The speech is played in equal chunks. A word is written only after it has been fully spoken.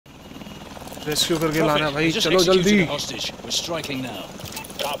Rescue करके लाना भाई चलो जल्दी We're striking now.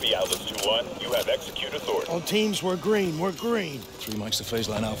 Copy, Atlas 2-1. You have execute authority. All teams, we're green. We're green. 3 mics to phase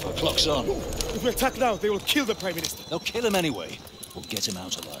line Alpha. Clock's on. If we attack now, they will kill the Prime Minister. They'll kill him anyway. We'll get him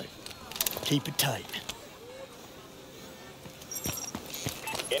out alive. Keep it tight.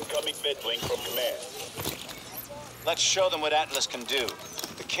 Incoming vid link from command. Let's show them what Atlas can do.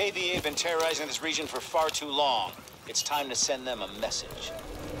 The KVA have been terrorizing this region for far too long. It's time to send them a message.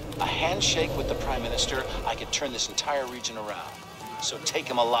 A handshake with the Prime Minister, I could turn this entire region around. So take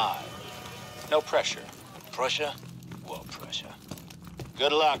him alive. No pressure. Pressure? What pressure?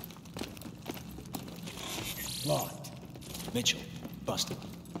 Good luck. Locked. Mitchell, busted.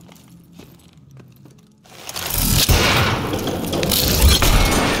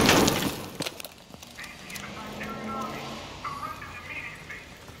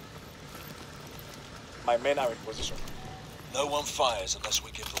 My men are in position. No one fires unless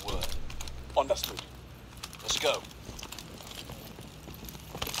we give the word. Understood. Let's go.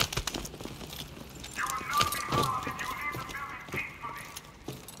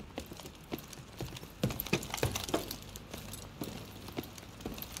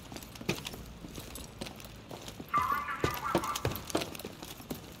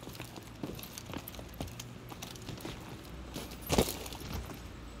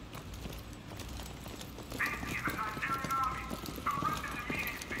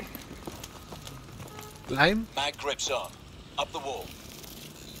 Climb. Mag grips on. Up the wall.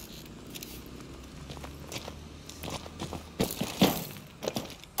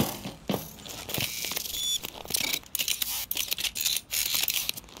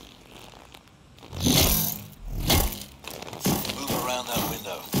 Move around that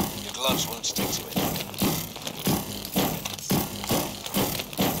window. Your gloves won't stick to it.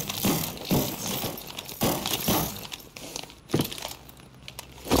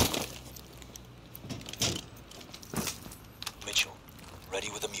 Mitchell, ready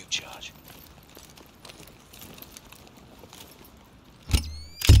with a mute charge.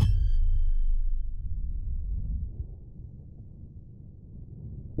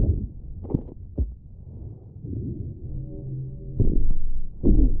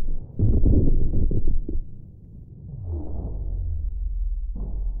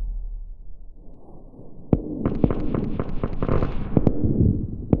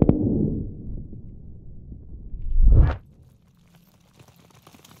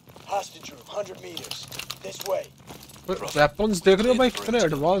 Hostage room, 100 meters. This way. Weapons देख रहे हो भाई कितने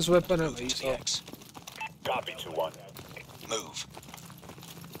advance weapon है भाई To the सब X. Copy 2-1. Move.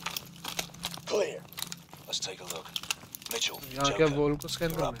 Clear. Let's take a look. Mitchell, यहाँ क्या Joker, वॉल को स्कैन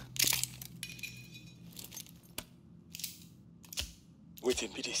you're करना up. है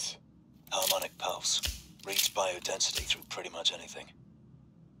Within BDs. Harmonic pulse. Reads biodensity through pretty much anything.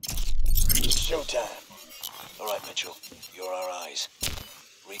 Showtime. All right, Mitchell. You're our eyes.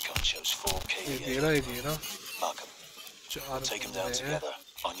 Recon shows 4 ये KVA. दे रहा Mark 'em. चार Take them down बंदे हैं together.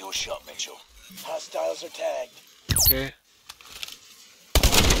 On your shot, Mitchell. Hostiles are tagged. Okay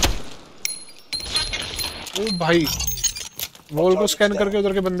ओ भाई wall को scan करके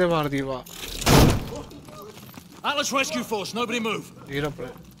उधर के बंदे मार दिए वाह Atlas Rescue Force, nobody move. ये रहा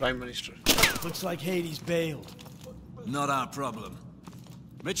prime minister Looks like Hades bailed. Not our problem.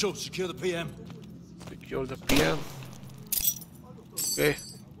 Mitchell, secure the PM. secure the PM okay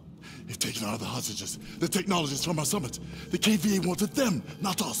They've taken out the hostages. The technologists from our summit. The KVA wanted them,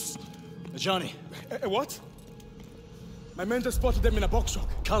 not us. Johnny, What? My men just spotted them in a box truck.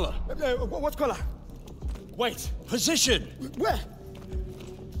 color, What color? White. position. Where?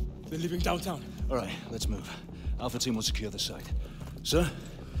 They're leaving downtown. All right, let's move. Alpha team will secure the site. Sir,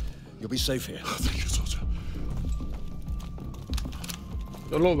 you'll be safe here. Thank you, soldier.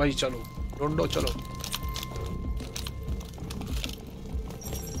 चलो भाई चलो ढूंढो चलो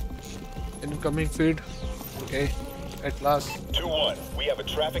incoming feed okay at last 2-1. We have a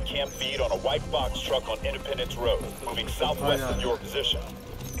traffic cam feed on a white box truck on Independence Road, moving southwest of your position.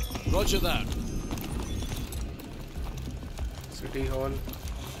 Roger that. city hall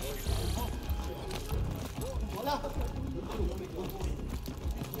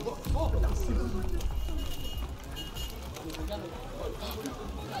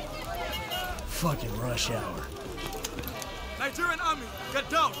Fucking rush hour. Nigerian army, get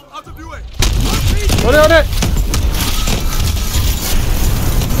down, out of the way. अरे अरे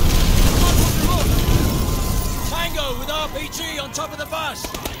Tango with RPG on top of the bus.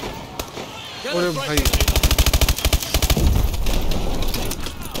 Get अरे the भाई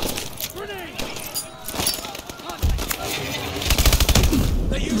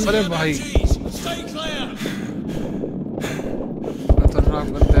अरे भाई Stay clear. खतरनाक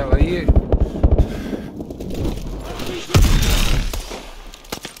बंदा है भाई ये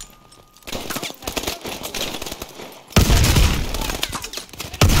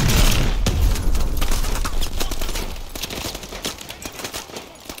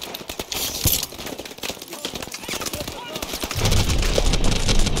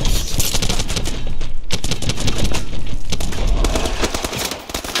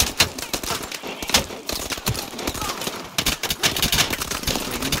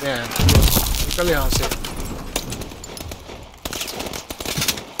निकल यहाँ से।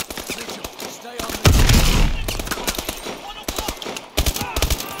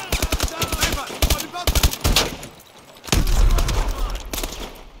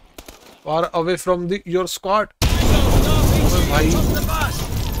 Far away from your squad. भाई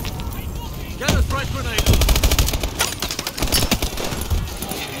Get a threat grenade.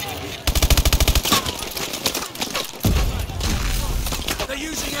 They're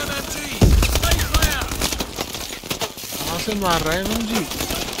using MMGs. Stay clear. कहाँ से मार रहे हैं MMG?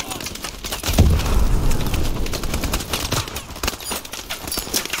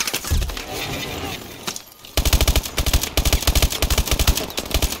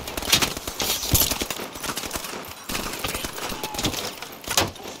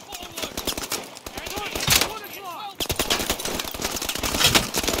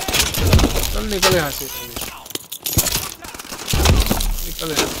 निकल यहाँ से निकल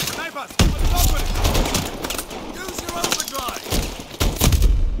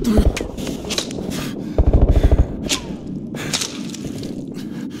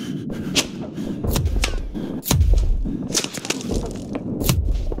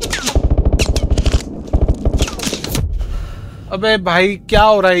अबे भाई क्या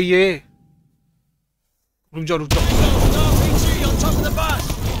हो रहा है ये? रुक जाओ रुक जाओ।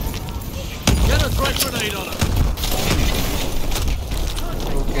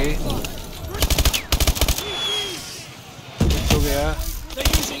 ओके हो गया।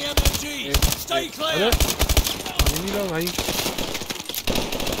 अरे नहीं रहा भाई।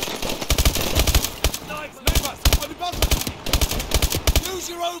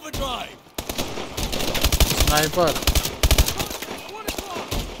 स्नाइपर।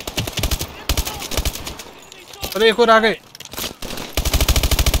 अरे एक और आ गए।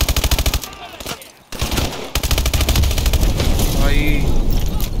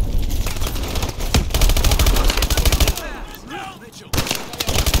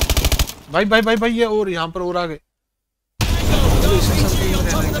 भाई भाई भाई भाई ये और यहाँ पर और आ गए।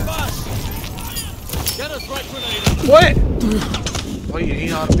 ओए भाई यही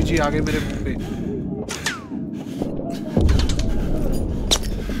आरपीजी आ गए मेरे मुंह पे।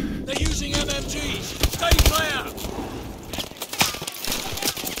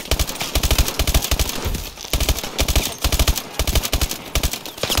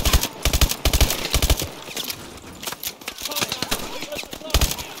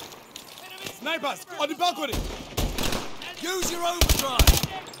 Snipers on the balcony. Use your overdrive.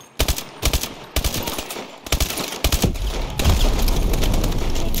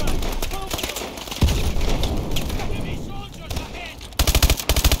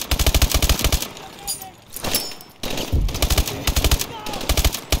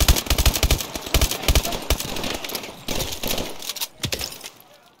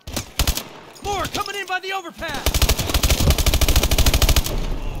 More coming in by the overpass.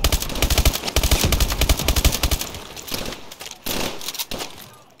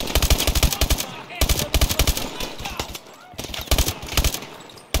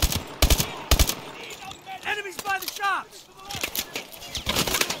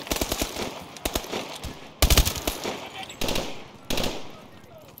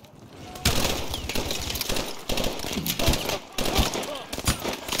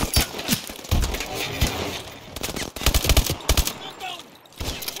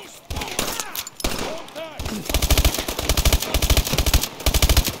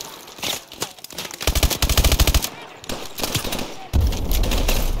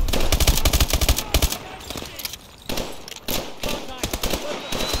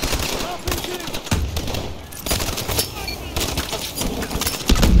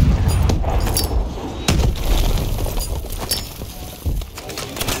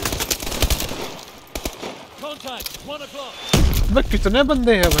 अबे कितने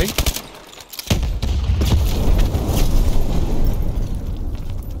बंदे हैं भाई?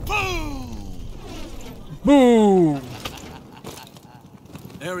 Boom!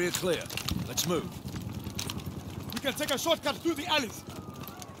 Area clear. Let's move. We can take a shortcut through the alleys.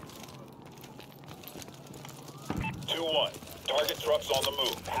 2-1. Target trucks on the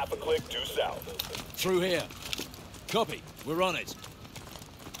move. Half a click due south. Through here. Copy. We're on it.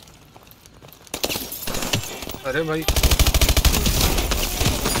 अरे भाई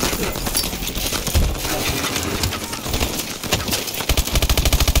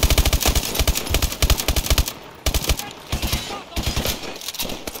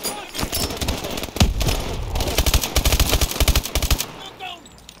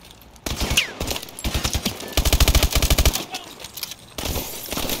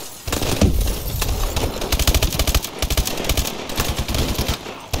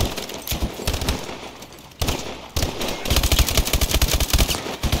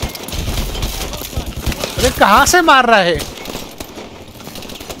अरे कहाँ से मार रहा है?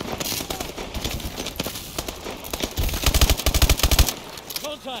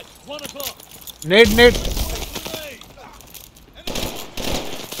 नेट नेट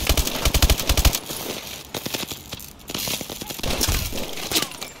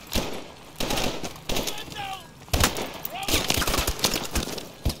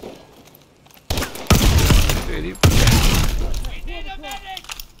तेरी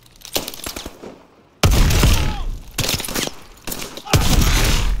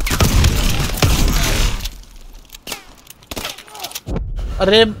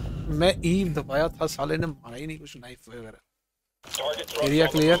अरे मैं ई दबाया था, साले ने मारा ही नहीं कुछ नाइफ वगैरह। एरिया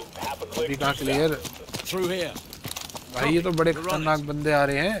क्लियर, अभी कहाँ क्लियर भाई? ये तो बड़े खतरनाक बंदे आ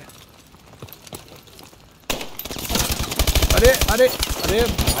रहे हैं। अरे अरे अरे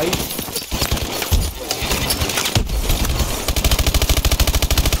भाई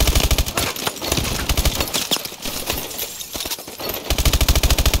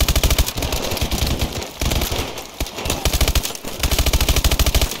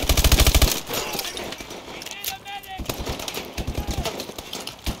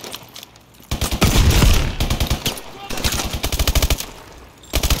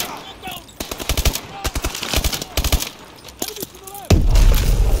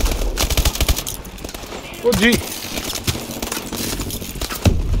जी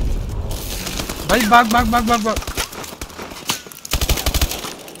भाई भाग भाग भाग भाग भाग।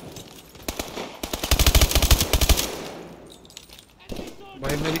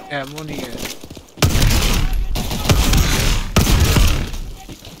 भाई मेरी एमो नहीं है।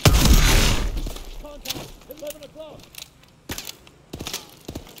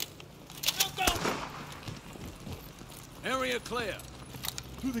 Area clear.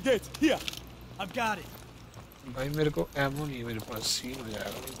 Through the gate. Here. I've got it. भाई मेरे को एमो नहीं है, मेरे पास सीन हो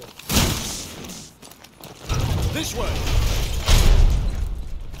जाएगा। This way.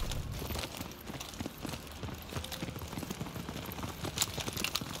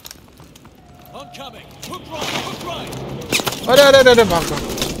 I'm coming. Hook right. Hook right. अरे अरे अरे भाग भाग।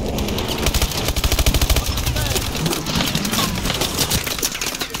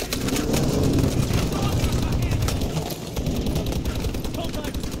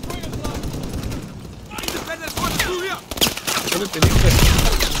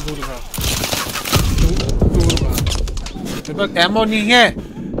 एमो नहीं है,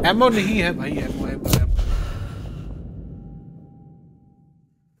 एमो नहीं है भाई, एमो एमो एमो।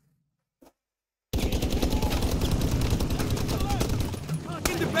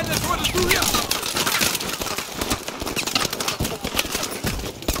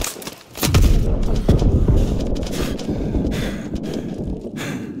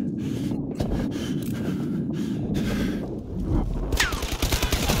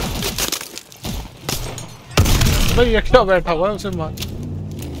 भाई ये क्या बैठा हुआ है, उसे मार।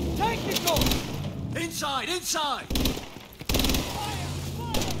 Inside, inside.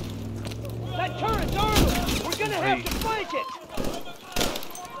 That turret's armored. We're gonna have to flank it.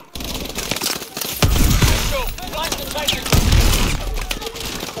 Go, flank the Titan.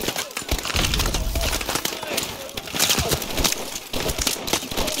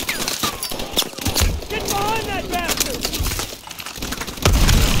 Get behind that bastard.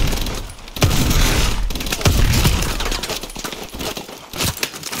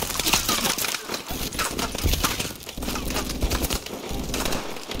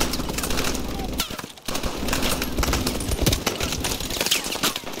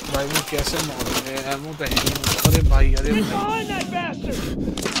 भाई वो कैसे मार रहे हैं? एमो तो है नहीं। अरे भाई अरे भाई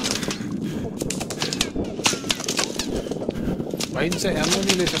भाई इनसे एमो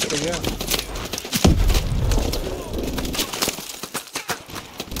नहीं ले सकते क्या?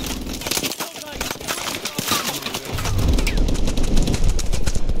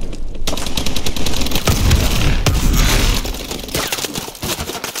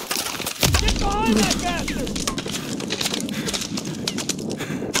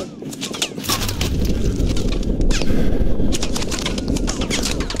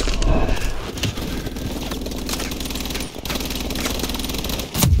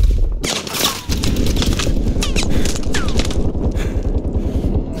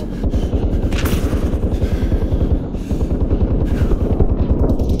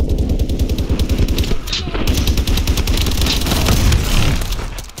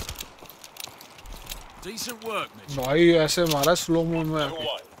 Decent work, Mitch. भाई ऐसे मारा स्लो मोड में आके।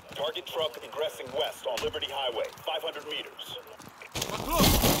 2-1. Target truck ingressing west on Liberty Highway, 500 meters.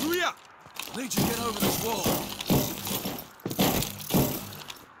 Need to get over this wall.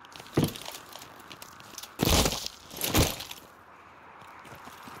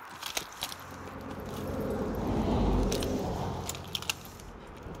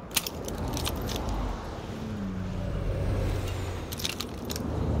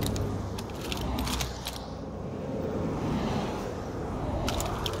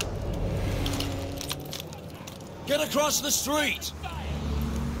 Get across the street.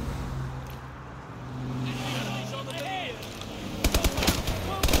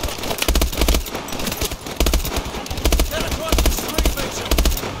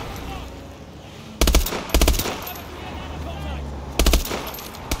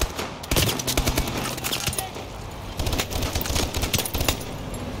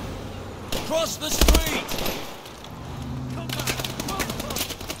 Across the street!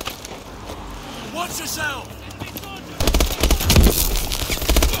 Watch yourself!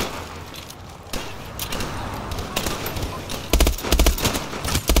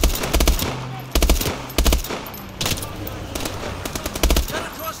 Get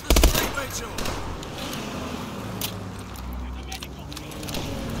across the street, Rachel!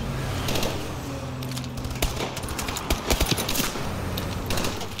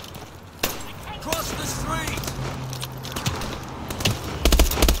 Cross the street!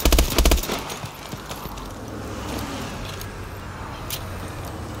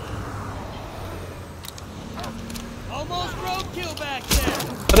 Almost roadkill back there.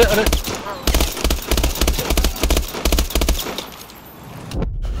 अरे अरे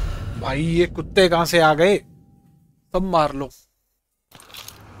भाई ये कुत्ते कहां से आ गए? सब मार लो।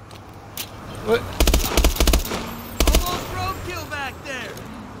 Almost roadkill back there.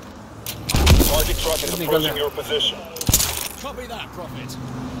 Target truck is approaching your position. Copy that, Prophet.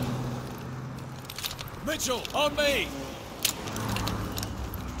 Mitchell, on me!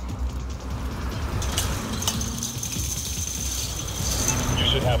 You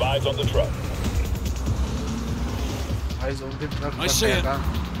should have eyes on the truck. Eyes on the truck. I see it.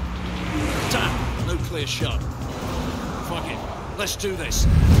 Damn, no clear shot. Fuck it, let's do this.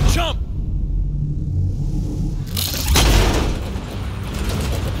 Jump!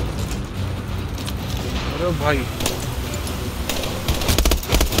 अरे भाई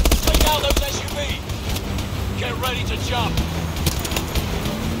Take out those SUV! Get ready to jump!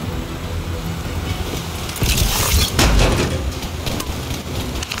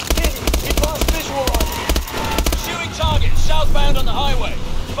 He lost visual on me. Pursuing target, southbound on the highway.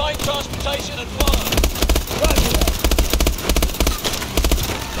 Find transportation and follow. Roger that.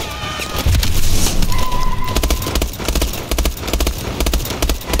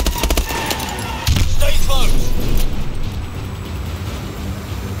 Stay close.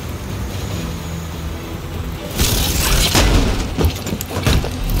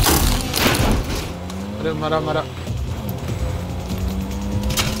 अरे मरा मरा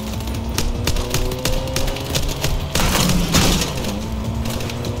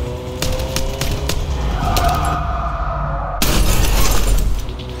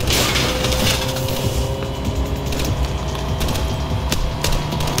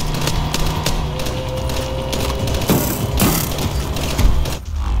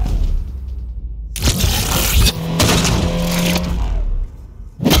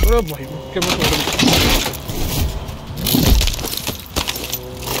अरे भाई के मत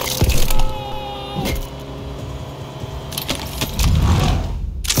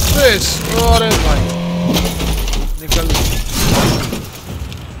अरे भाई निकल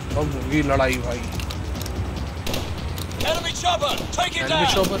अब होगी लड़ाई भाई। Enemy chopper, take it enemy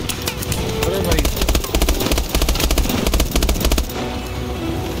down. Shopper अरे भाई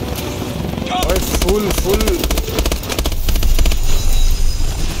भाई फुल फुल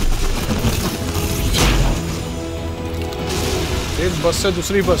एक बस से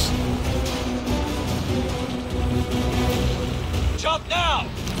दूसरी बस। Jump now.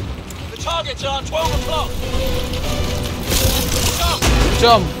 The targets are 12 o'clock. Jump.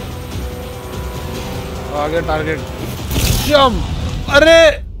 Jump आगे टारगेट जंप अरे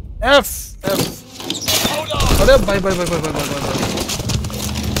एफ एफ Hold on. अरे भाई भाई भाई भाई भाई भाई भाई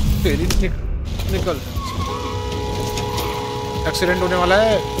तेरी निकल एक्सीडेंट होने वाला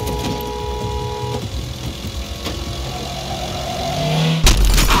है।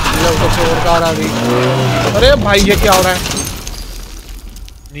 से और कार आ गई। अरे भाई ये क्या हो रहा है?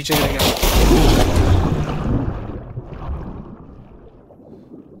 नीचे गिर गया।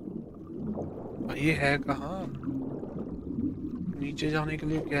 ये है कहाँ? नीचे जाने के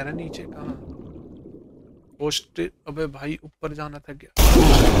लिए कह रहा है। नीचे कहाँ? पोस्ट अबे भाई ऊपर जाना था क्या?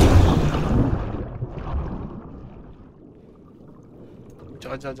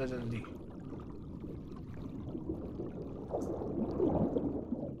 जा जा जा जल्दी।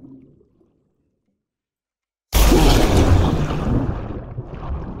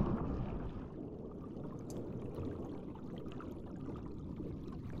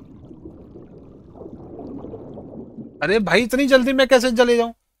 अरे भाई इतनी जल्दी मैं कैसे चले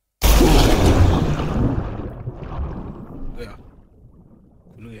जाऊं? गया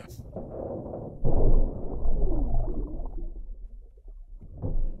खुल गया।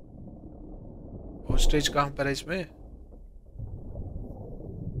 हॉस्टेज कहाँ पर है इसमें?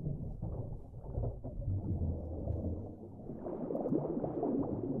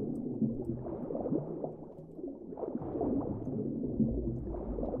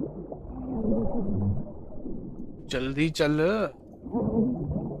 जल्दी चल।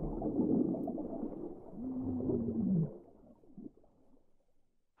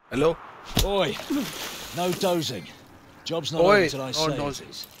 Hello. Oi, no dozing. Job's not Oi, over till I no say dozing.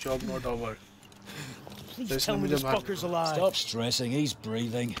 it is. Job not over. Please tell me this fucker's alive. Stop stressing, he's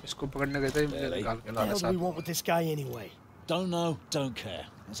breathing. इसको पकड़ने गए थे, मुझे निकाल के What the लाया hell do we साथ। want with this guy anyway? Don't know, don't care.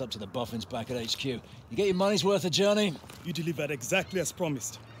 That's up to the boffins back at HQ. You get your money's worth of journey? You delivered exactly as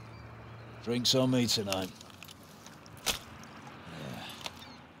promised. Drinks on me tonight. Yeah.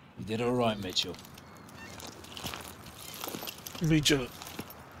 You did all right, Mitchell. Mitchell.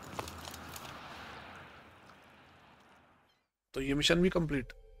 तो ये mission भी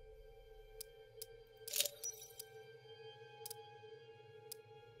complete.